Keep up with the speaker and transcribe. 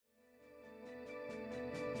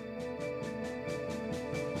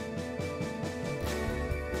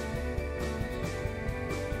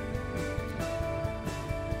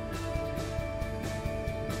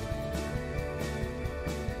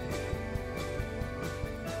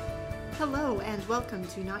Hello and welcome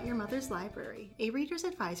to Not Your Mother's Library, a reader's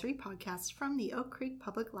advisory podcast from the Oak Creek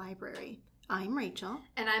Public Library. I'm Rachel.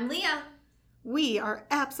 And I'm Leah. We are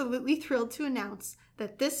absolutely thrilled to announce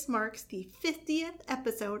that this marks the 50th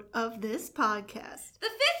episode of this podcast. The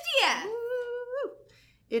 50th! Woo!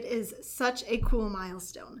 It is such a cool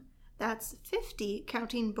milestone. That's 50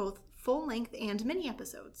 counting both full-length and mini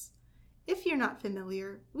episodes. If you're not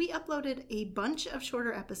familiar, we uploaded a bunch of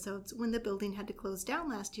shorter episodes when the building had to close down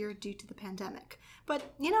last year due to the pandemic.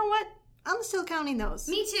 But you know what? I'm still counting those.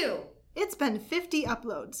 Me too. It's been 50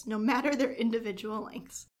 uploads, no matter their individual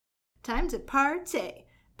lengths. Time to partay,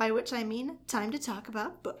 by which I mean time to talk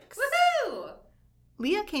about books. Woohoo!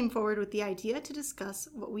 Leah came forward with the idea to discuss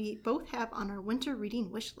what we both have on our winter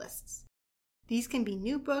reading wish lists. These can be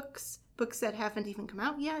new books, books that haven't even come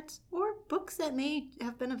out yet, or books that may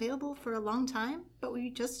have been available for a long time, but we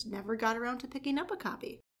just never got around to picking up a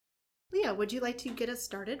copy. Leah, would you like to get us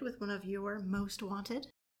started with one of your most wanted?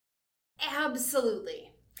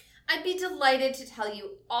 Absolutely. I'd be delighted to tell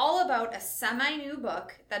you all about a semi-new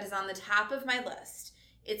book that is on the top of my list.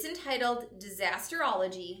 It's entitled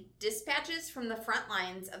Disasterology: Dispatches from the Front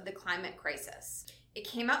Lines of the Climate Crisis. It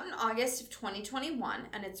came out in August of 2021,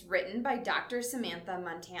 and it's written by Dr. Samantha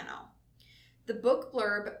Montano. The book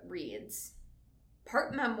blurb reads,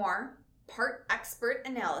 part memoir, part expert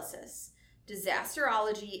analysis,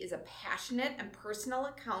 Disasterology is a passionate and personal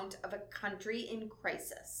account of a country in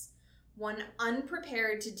crisis, one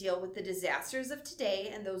unprepared to deal with the disasters of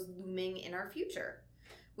today and those looming in our future.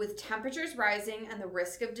 With temperatures rising and the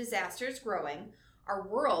risk of disasters growing, our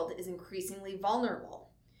world is increasingly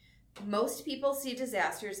vulnerable. Most people see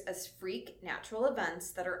disasters as freak natural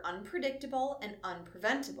events that are unpredictable and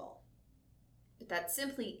unpreventable. But that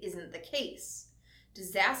simply isn't the case.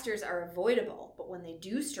 Disasters are avoidable, but when they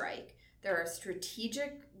do strike, there are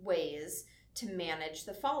strategic ways to manage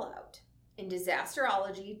the fallout. In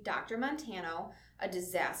Disasterology, Dr. Montano, a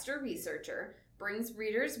disaster researcher, brings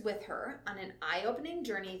readers with her on an eye-opening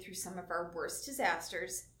journey through some of our worst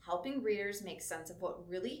disasters, helping readers make sense of what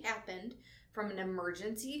really happened from an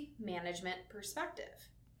emergency management perspective.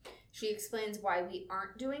 She explains why we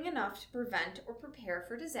aren't doing enough to prevent or prepare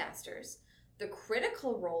for disasters, the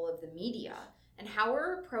critical role of the media, and how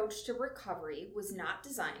our approach to recovery was not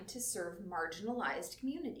designed to serve marginalized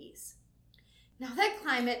communities. Now that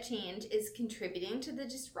climate change is contributing to the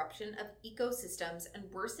disruption of ecosystems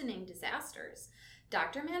and worsening disasters,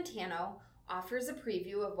 Dr. Montano offers a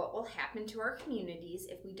preview of what will happen to our communities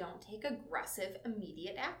if we don't take aggressive,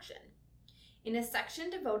 immediate action. In a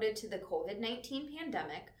section devoted to the COVID-19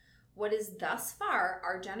 pandemic, what is thus far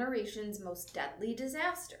our generation's most deadly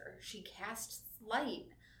disaster, she casts light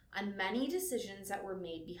on many decisions that were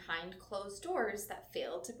made behind closed doors that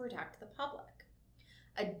failed to protect the public.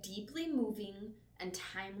 A deeply moving and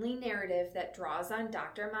timely narrative that draws on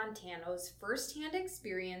Dr. Montano's firsthand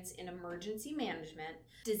experience in emergency management,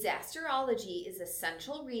 Disasterology is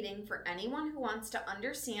essential reading for anyone who wants to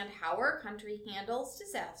understand how our country handles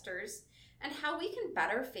disasters and how we can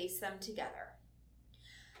better face them together.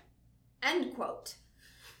 End quote.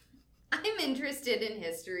 I'm interested in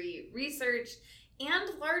history, research,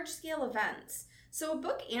 and large-scale events, so a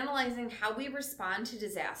book analyzing how we respond to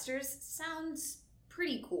disasters sounds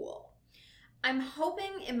pretty cool. I'm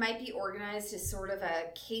hoping it might be organized as sort of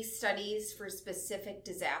a case studies for specific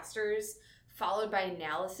disasters, followed by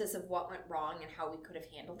analysis of what went wrong and how we could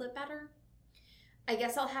have handled it better. I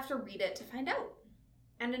guess I'll have to read it to find out.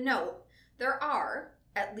 And a note, there are,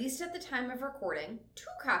 at least at the time of recording, 2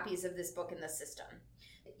 copies of this book in the system.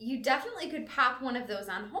 You definitely could pop one of those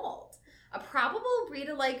on hold. A probable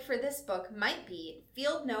read-alike for this book might be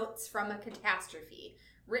Field Notes from a Catastrophe,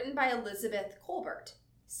 written by Elizabeth Colbert.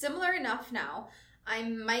 Similar enough now, I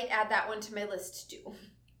might add that one to my list too.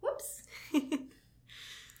 Whoops.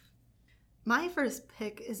 My first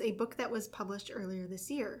pick is a book that was published earlier this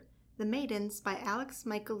year, The Maidens by Alex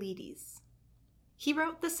Michaelides. He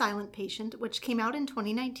wrote The Silent Patient, which came out in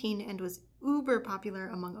 2019 and was uber popular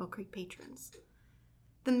among Oak Creek patrons.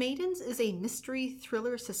 The Maidens is a mystery,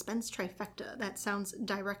 thriller, suspense trifecta that sounds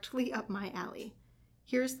directly up my alley.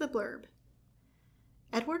 Here's the blurb.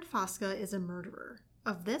 Edward Fosca is a murderer.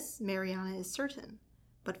 Of this, Mariana is certain,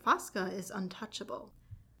 but Fosca is untouchable.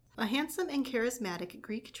 A handsome and charismatic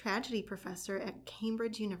Greek tragedy professor at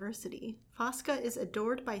Cambridge University, Fosca is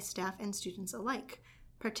adored by staff and students alike,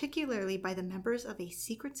 particularly by the members of a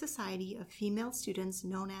secret society of female students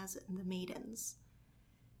known as the Maidens.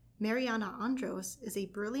 Mariana Andros is a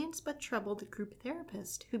brilliant but troubled group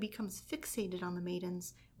therapist who becomes fixated on the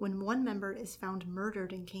Maidens when one member is found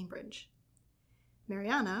murdered in Cambridge.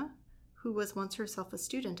 Mariana, who was once herself a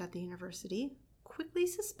student at the university, quickly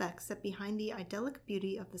suspects that behind the idyllic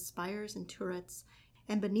beauty of the spires and turrets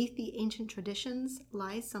and beneath the ancient traditions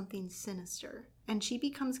lies something sinister, and she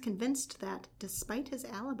becomes convinced that, despite his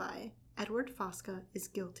alibi, Edward Fosca is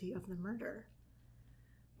guilty of the murder.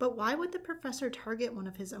 But why would the professor target one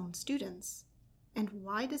of his own students? And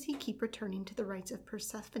why does he keep returning to the rites of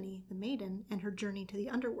Persephone, the maiden, and her journey to the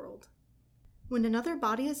underworld? When another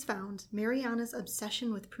body is found, Mariana's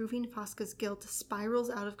obsession with proving Fosca's guilt spirals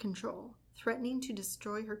out of control, threatening to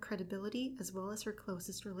destroy her credibility as well as her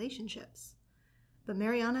closest relationships. But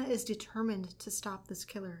Mariana is determined to stop this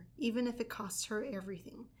killer, even if it costs her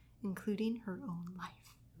everything, including her own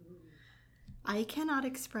life. I cannot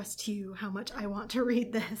express to you how much I want to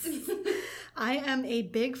read this. I am a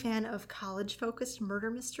big fan of college-focused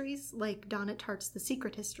murder mysteries like Donna Tartt's The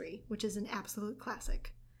Secret History, which is an absolute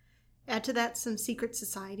classic. Add to that some secret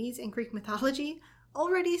societies and Greek mythology,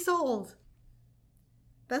 already sold!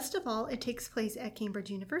 Best of all, it takes place at Cambridge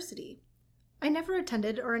University. I never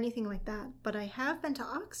attended or anything like that, but I have been to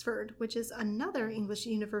Oxford, which is another English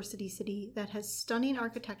university city that has stunning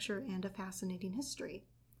architecture and a fascinating history.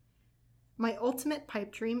 My ultimate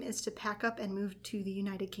pipe dream is to pack up and move to the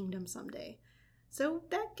United Kingdom someday. So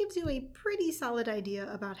that gives you a pretty solid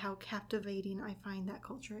idea about how captivating I find that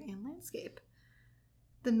culture and landscape.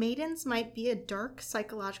 The Maidens might be a dark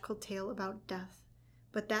psychological tale about death,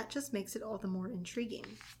 but that just makes it all the more intriguing.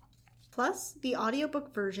 Plus, the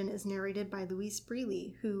audiobook version is narrated by Louise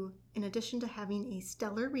Brealey, who, in addition to having a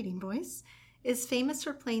stellar reading voice, is famous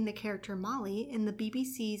for playing the character Molly in the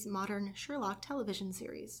BBC's modern Sherlock television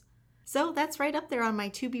series. So that's right up there on my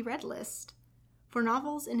to-be-read list. For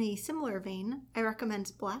novels in a similar vein, I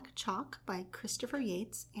recommend Black Chalk by Christopher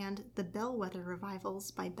Yates and The Bellwether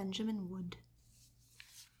Revivals by Benjamin Wood.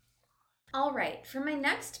 All right, for my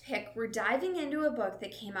next pick, we're diving into a book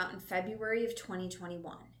that came out in February of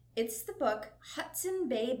 2021. It's the book Hudson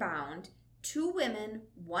Bay Bound, 2 Women,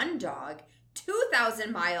 1 Dog,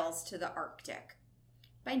 2,000 Miles to the Arctic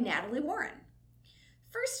by Natalie Warren.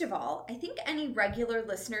 First of all, I think any regular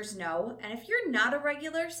listeners know, and if you're not a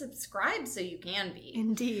regular, subscribe so you can be.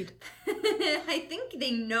 Indeed. I think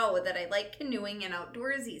they know that I like canoeing and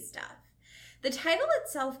outdoorsy stuff. The title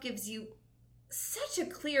itself gives you such a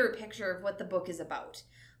clear picture of what the book is about,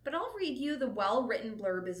 but I'll read you the well-written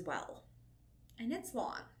blurb as well. And it's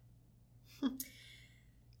long.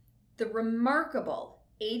 The remarkable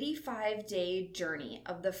 85-day journey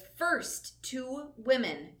of the first 2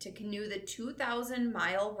 women to canoe the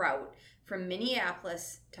 2,000-mile route from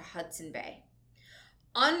Minneapolis to Hudson Bay.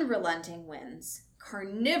 Unrelenting winds,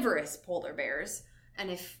 carnivorous polar bears, and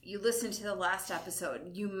if you listen to the last episode,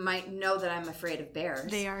 you might know that I'm afraid of bears.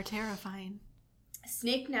 They are terrifying.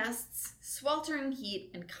 Snake nests, sweltering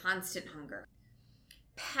heat, and constant hunger.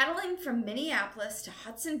 Paddling from Minneapolis to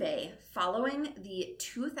Hudson Bay, following the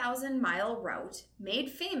 2,000-mile route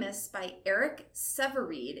made famous by Eric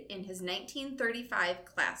Sevareid in his 1935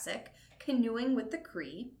 classic, Canoeing with the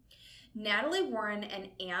Cree, Natalie Warren and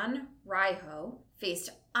Anne Riho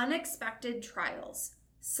faced unexpected trials,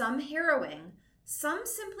 some harrowing, some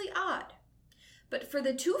simply odd. But for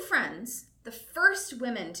the 2 friends, the first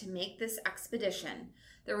women to make this expedition,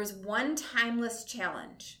 there was one timeless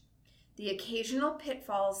challenge: the occasional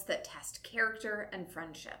pitfalls that test character and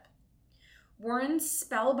friendship. Warren's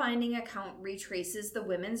spellbinding account retraces the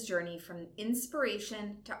women's journey from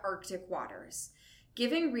inspiration to Arctic waters,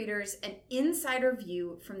 giving readers an insider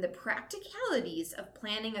view from the practicalities of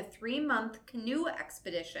planning a 3-month canoe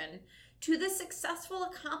expedition to the successful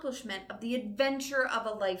accomplishment of the adventure of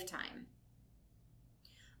a lifetime.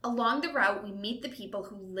 Along the route, we meet the people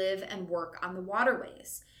who live and work on the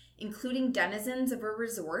waterways, including denizens of a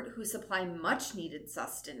resort who supply much-needed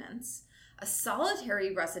sustenance, a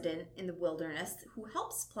solitary resident in the wilderness who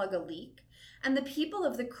helps plug a leak, and the people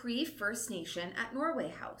of the Cree First Nation at Norway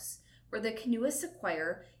House, where the canoeists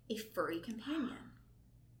acquire a furry companion.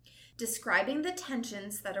 Describing the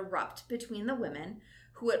tensions that erupt between the women,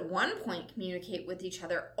 who at one point communicate with each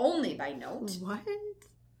other only by note. What?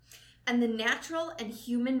 And the natural and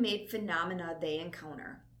human-made phenomena they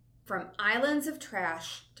encounter. From islands of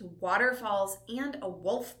trash to waterfalls and a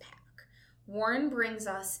wolf pack, Warren brings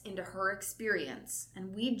us into her experience,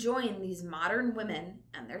 and we join these modern women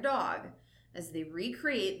and their dog as they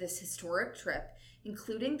recreate this historic trip,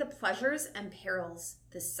 including the pleasures and perils,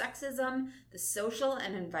 the sexism, the social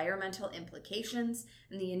and environmental implications,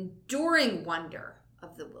 and the enduring wonder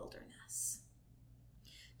of the wilderness.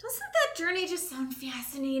 Doesn't that journey just sound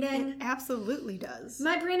fascinating? It absolutely does.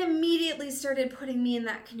 My brain immediately started putting me in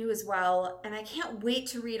that canoe as well, and I can't wait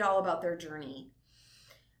to read all about their journey.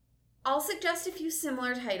 I'll suggest a few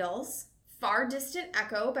similar titles. Far Distant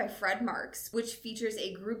Echo by Fred Marks, which features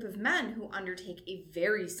a group of men who undertake a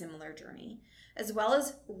very similar journey, as well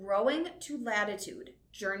as Rowing to Latitude,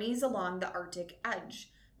 Journeys Along the Arctic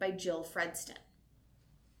Edge by Jill Fredston.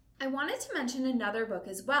 I wanted to mention another book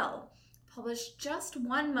as well, published just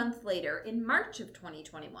 1 month later in March of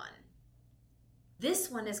 2021. This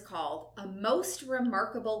one is called A Most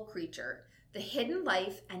Remarkable Creature, The Hidden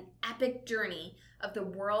Life and Epic Journey of the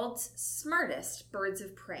World's Smartest Birds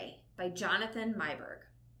of Prey by Jonathan Meiberg.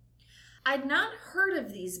 I'd not heard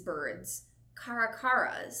of these birds,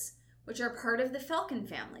 caracaras, which are part of the falcon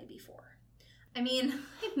family before. I mean,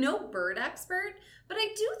 I'm no bird expert, but I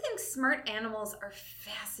do think smart animals are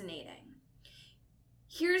fascinating.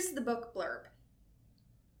 Here's the book blurb.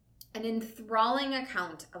 An enthralling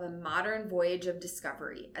account of a modern voyage of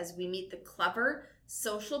discovery as we meet the clever,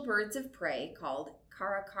 social birds of prey called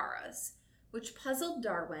caracaras, which puzzled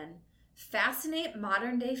Darwin, fascinate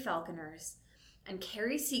modern-day falconers, and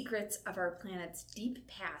carry secrets of our planet's deep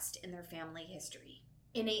past in their family history.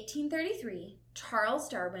 In 1833, Charles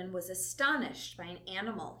Darwin was astonished by an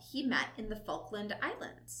animal he met in the Falkland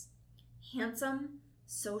Islands. Handsome,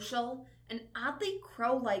 social, and oddly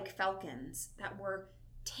crow-like falcons that were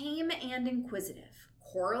tame and inquisitive,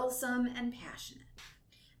 quarrelsome and passionate,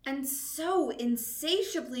 and so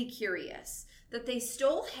insatiably curious that they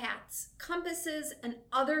stole hats, compasses, and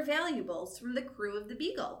other valuables from the crew of the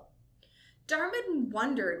Beagle. Darwin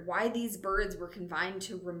wondered why these birds were confined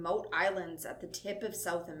to remote islands at the tip of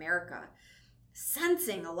South America,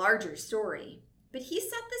 sensing a larger story, but he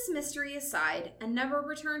set this mystery aside and never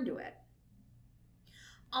returned to it.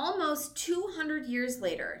 Almost 200 years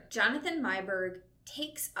later, Jonathan Meiberg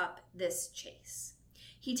takes up this chase.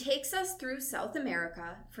 He takes us through South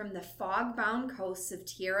America, from the fog-bound coasts of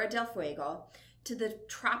Tierra del Fuego to the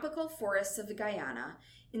tropical forests of Guyana,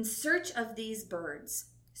 in search of these birds,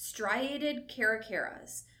 striated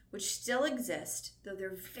caracaras, which still exist, though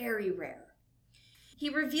they're very rare. He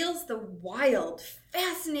reveals the wild,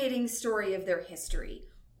 fascinating story of their history,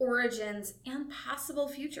 origins, and possible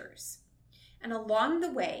futures. And along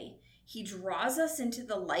the way, he draws us into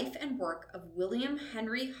the life and work of William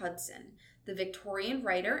Henry Hudson, the Victorian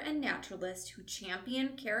writer and naturalist who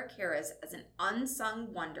championed caracaras as an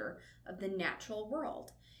unsung wonder of the natural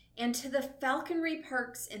world, and to the falconry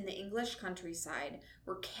parks in the English countryside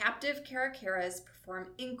where captive caracaras perform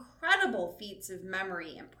incredible feats of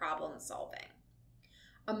memory and problem solving.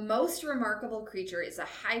 A Most Remarkable Creature is a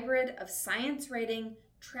hybrid of science writing,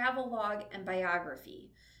 travelogue, and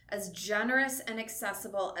biography, as generous and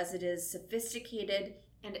accessible as it is sophisticated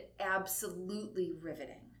and absolutely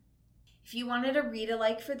riveting. If you wanted a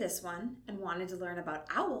read-alike for this one and wanted to learn about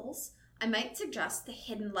owls, I might suggest The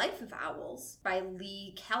Hidden Life of Owls by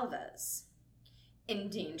Lee Calves.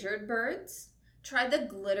 Endangered birds? Try The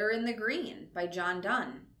Glitter in the Green by John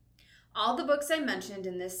Donne. All the books I mentioned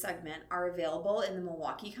in this segment are available in the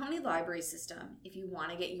Milwaukee County Library System if you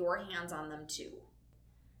want to get your hands on them too.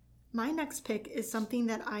 My next pick is something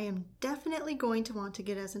that I am definitely going to want to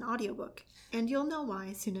get as an audiobook, and you'll know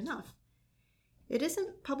why soon enough. It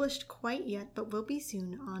isn't published quite yet, but will be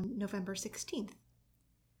soon on November 16th.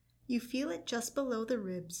 You Feel It Just Below the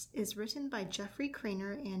Ribs is written by Jeffrey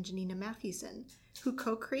Cranor and Janina Matthewson, who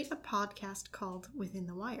co-create a podcast called Within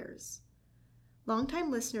the Wires.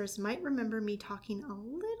 Longtime listeners might remember me talking a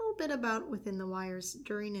little bit about Within the Wires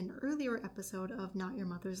during an earlier episode of Not Your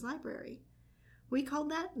Mother's Library. We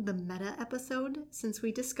called that the meta episode since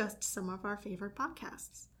we discussed some of our favorite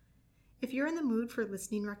podcasts. If you're in the mood for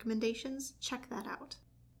listening recommendations, check that out.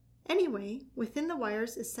 Anyway, Within the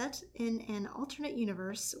Wires is set in an alternate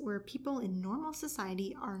universe where people in normal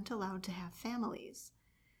society aren't allowed to have families.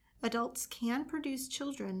 Adults can produce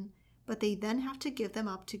children, but they then have to give them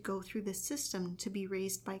up to go through the system to be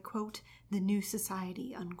raised by, quote, the new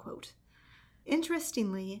society, unquote.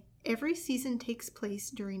 Interestingly, every season takes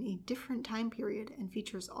place during a different time period and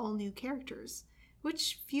features all new characters,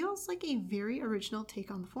 which feels like a very original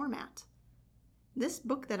take on the format. This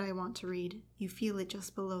book that I want to read, You Feel It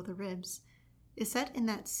Just Below the Ribs, is set in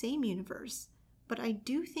that same universe, but I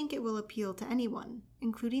do think it will appeal to anyone,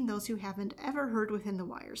 including those who haven't ever heard Within the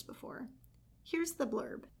Wires before. Here's the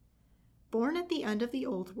blurb. Born at the end of the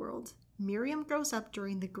Old World, Miriam grows up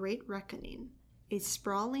during the Great Reckoning, a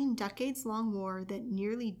sprawling, decades-long war that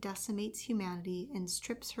nearly decimates humanity and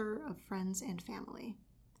strips her of friends and family.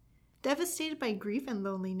 Devastated by grief and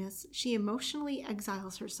loneliness, she emotionally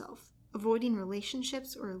exiles herself, avoiding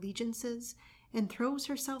relationships or allegiances, and throws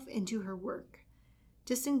herself into her work.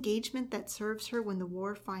 Disengagement that serves her when the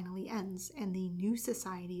war finally ends and the new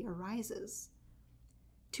society arises.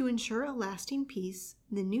 To ensure a lasting peace,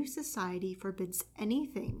 the new society forbids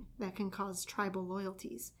anything that can cause tribal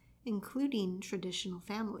loyalties, including traditional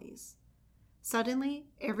families. Suddenly,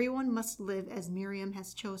 everyone must live as Miriam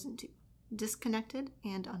has chosen to, disconnected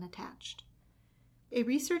and unattached. A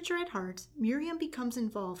researcher at heart, Miriam becomes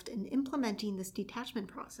involved in implementing this detachment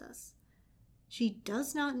process. She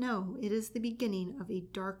does not know it is the beginning of a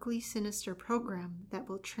darkly sinister program that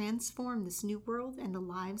will transform this new world and the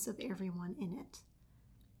lives of everyone in it.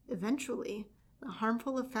 Eventually, the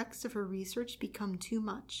harmful effects of her research become too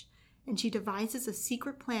much, and she devises a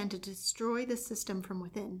secret plan to destroy the system from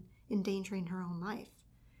within, endangering her own life.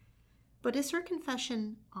 But is her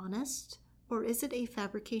confession honest, or is it a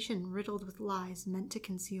fabrication riddled with lies meant to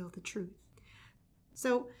conceal the truth?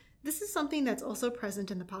 So, this is something that's also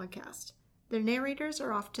present in the podcast. Their narrators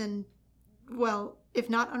are often, well, if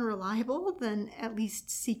not unreliable, then at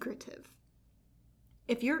least secretive.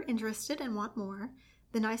 If you're interested and want more,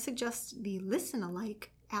 then I suggest the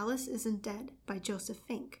listen-alike Alice Isn't Dead by Joseph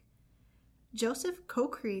Fink. Joseph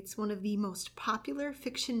co-creates one of the most popular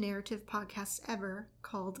fiction narrative podcasts ever,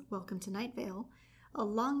 called Welcome to Night Vale,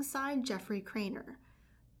 alongside Jeffrey Cranor.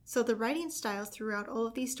 So the writing styles throughout all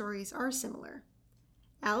of these stories are similar.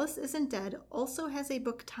 Alice Isn't Dead also has a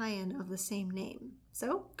book tie-in of the same name.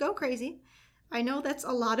 So go crazy. I know that's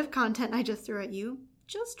a lot of content I just threw at you.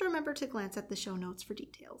 Just remember to glance at the show notes for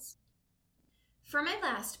details. For my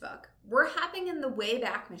last book, we're hopping in the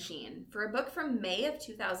Wayback Machine for a book from May of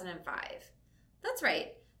 2005. That's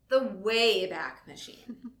right, the Wayback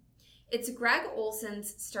Machine. It's Greg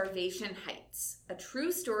Olson's Starvation Heights, a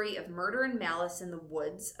true story of murder and malice in the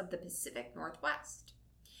woods of the Pacific Northwest.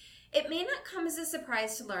 It may not come as a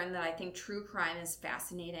surprise to learn that I think true crime is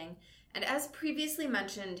fascinating, and as previously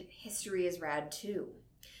mentioned, history is rad too.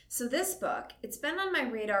 So this book, it's been on my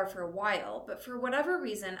radar for a while, but for whatever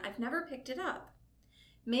reason, I've never picked it up.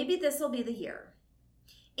 Maybe this will be the year.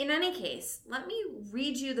 In any case, let me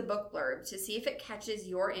read you the book blurb to see if it catches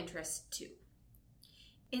your interest too.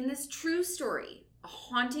 In this true story, a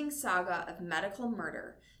haunting saga of medical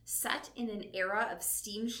murder set in an era of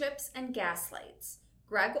steamships and gaslights,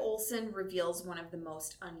 Greg Olson reveals one of the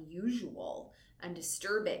most unusual and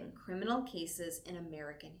disturbing criminal cases in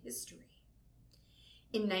American history.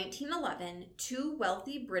 In 1911, two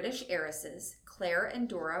wealthy British heiresses, Claire and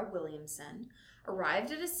Dora Williamson,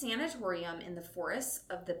 arrived at a sanatorium in the forests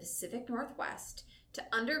of the Pacific Northwest to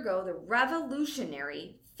undergo the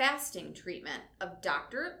revolutionary fasting treatment of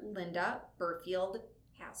Dr. Linda Burfield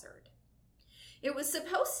Hazard. It was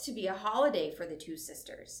supposed to be a holiday for the two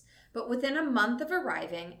sisters, but within a month of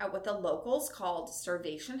arriving at what the locals called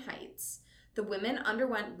Starvation Heights, the women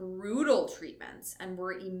underwent brutal treatments and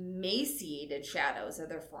were emaciated shadows of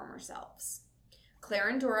their former selves. Claire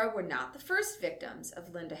and Dora were not the first victims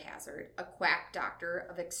of Linda Hazard, a quack doctor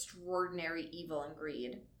of extraordinary evil and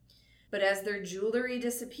greed. But as their jewelry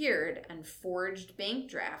disappeared and forged bank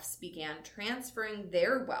drafts began transferring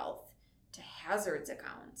their wealth to Hazard's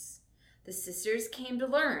accounts, the sisters came to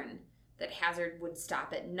learn that Hazard would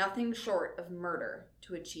stop at nothing short of murder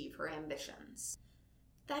to achieve her ambitions.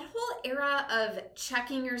 That whole era of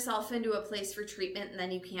checking yourself into a place for treatment and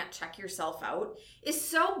then you can't check yourself out is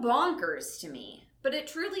so bonkers to me, but it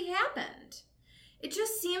truly happened. It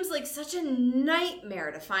just seems like such a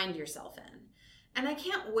nightmare to find yourself in, and I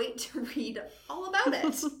can't wait to read all about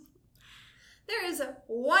it. There is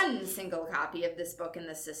one single copy of this book in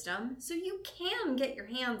the system, so you can get your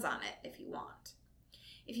hands on it if you want.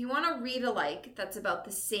 If you want to read alike that's about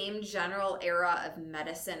the same general era of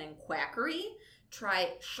medicine and quackery, try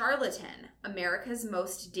Charlatan, America's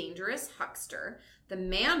Most Dangerous Huckster, The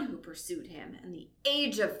Man Who Pursued Him, and The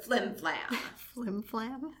Age of Flim Flam. Flim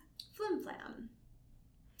Flam? Flim Flam.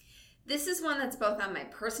 This is one that's both on my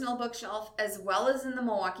personal bookshelf as well as in the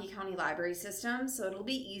Milwaukee County Library system, so it'll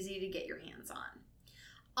be easy to get your hands on.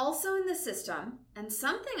 Also in the system, and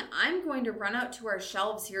something I'm going to run out to our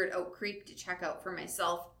shelves here at Oak Creek to check out for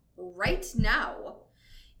myself right now,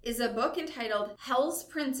 is a book entitled Hell's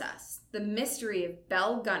Princess, The Mystery of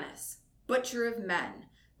Belle Gunness, Butcher of Men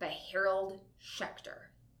by Harold Schechter.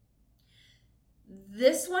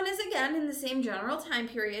 This one is again in the same general time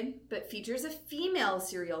period, but features a female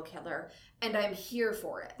serial killer, and I'm here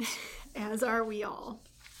for it. As are we all.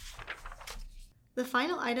 The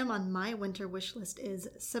final item on my winter wish list is,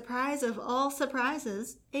 surprise of all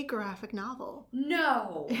surprises, a graphic novel.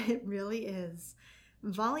 No! It really is.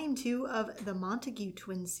 Volume 2 of the Montague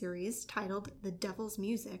Twins series, titled The Devil's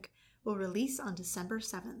Music, will release on December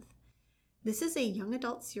 7th. This is a young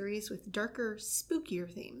adult series with darker,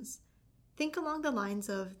 spookier themes. Think along the lines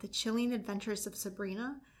of The Chilling Adventures of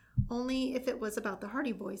Sabrina, only if it was about the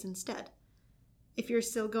Hardy Boys instead. If you're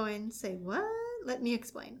still going, say, what? Let me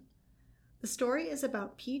explain. The story is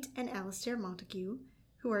about Pete and Alistair Montague,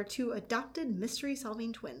 who are two adopted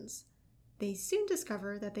mystery-solving twins. They soon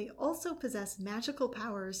discover that they also possess magical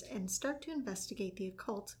powers and start to investigate the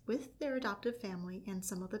occult with their adoptive family and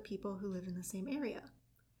some of the people who live in the same area.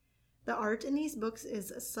 The art in these books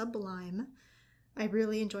is sublime. I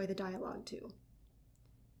really enjoy the dialogue too.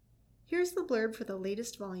 Here's the blurb for the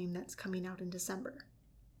latest volume that's coming out in December.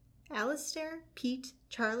 Alistair, Pete,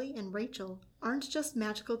 Charlie, and Rachel aren't just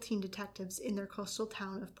magical teen detectives in their coastal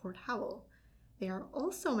town of Port Howell. They are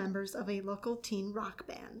also members of a local teen rock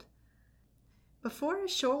band. Before a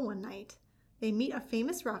show one night, they meet a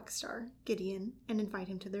famous rock star, Gideon, and invite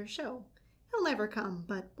him to their show. He'll never come,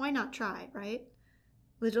 but why not try, right?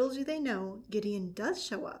 Little do they know, Gideon does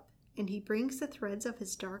show up, and he brings the threads of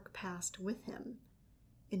his dark past with him.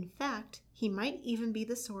 In fact, he might even be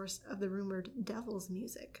the source of the rumored Devil's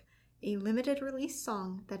Music, a limited release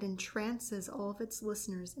song that entrances all of its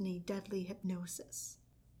listeners in a deadly hypnosis.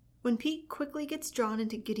 When Pete quickly gets drawn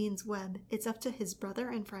into Gideon's web, it's up to his brother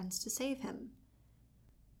and friends to save him.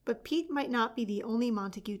 But Pete might not be the only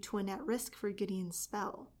Montague twin at risk for Gideon's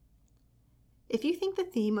spell. If you think the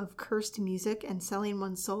theme of cursed music and selling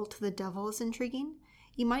one's soul to the devil is intriguing,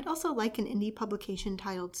 you might also like an indie publication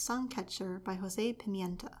titled Songcatcher by Jose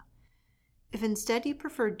Pimienta. If instead you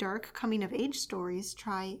prefer dark coming-of-age stories,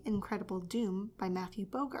 try Incredible Doom by Matthew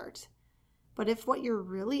Bogart. But if what you're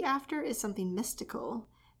really after is something mystical,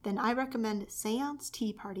 then I recommend Seance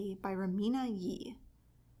Tea Party by Ramina Yi.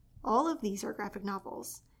 All of these are graphic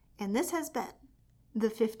novels, and this has been the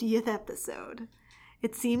 50th episode.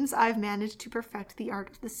 It seems I've managed to perfect the art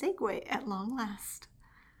of the segue at long last.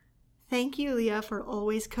 Thank you, Leah, for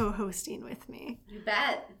always co-hosting with me. You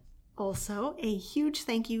bet. Also, a huge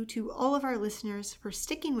thank you to all of our listeners for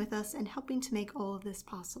sticking with us and helping to make all of this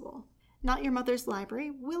possible. Not Your Mother's Library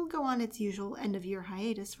will go on its usual end-of-year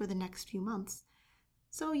hiatus for the next few months,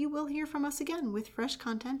 so you will hear from us again with fresh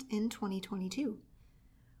content in 2022.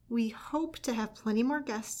 We hope to have plenty more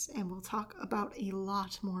guests, and we'll talk about a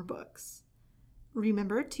lot more books.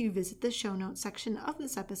 Remember to visit the show notes section of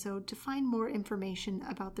this episode to find more information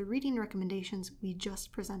about the reading recommendations we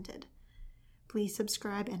just presented. Please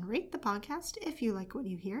subscribe and rate the podcast if you like what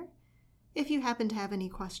you hear. If you happen to have any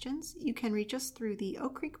questions, you can reach us through the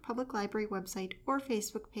Oak Creek Public Library website or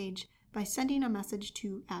Facebook page by sending a message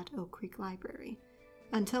to @OakCreekLibrary.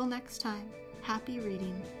 Until next time, happy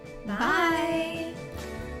reading. Bye!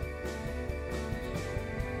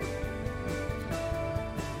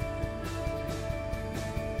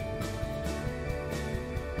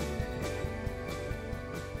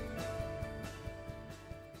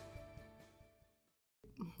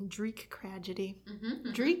 Dreek tragedy.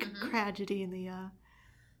 Dreek tragedy in the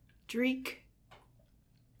Dreek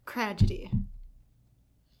tragedy.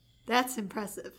 That's impressive.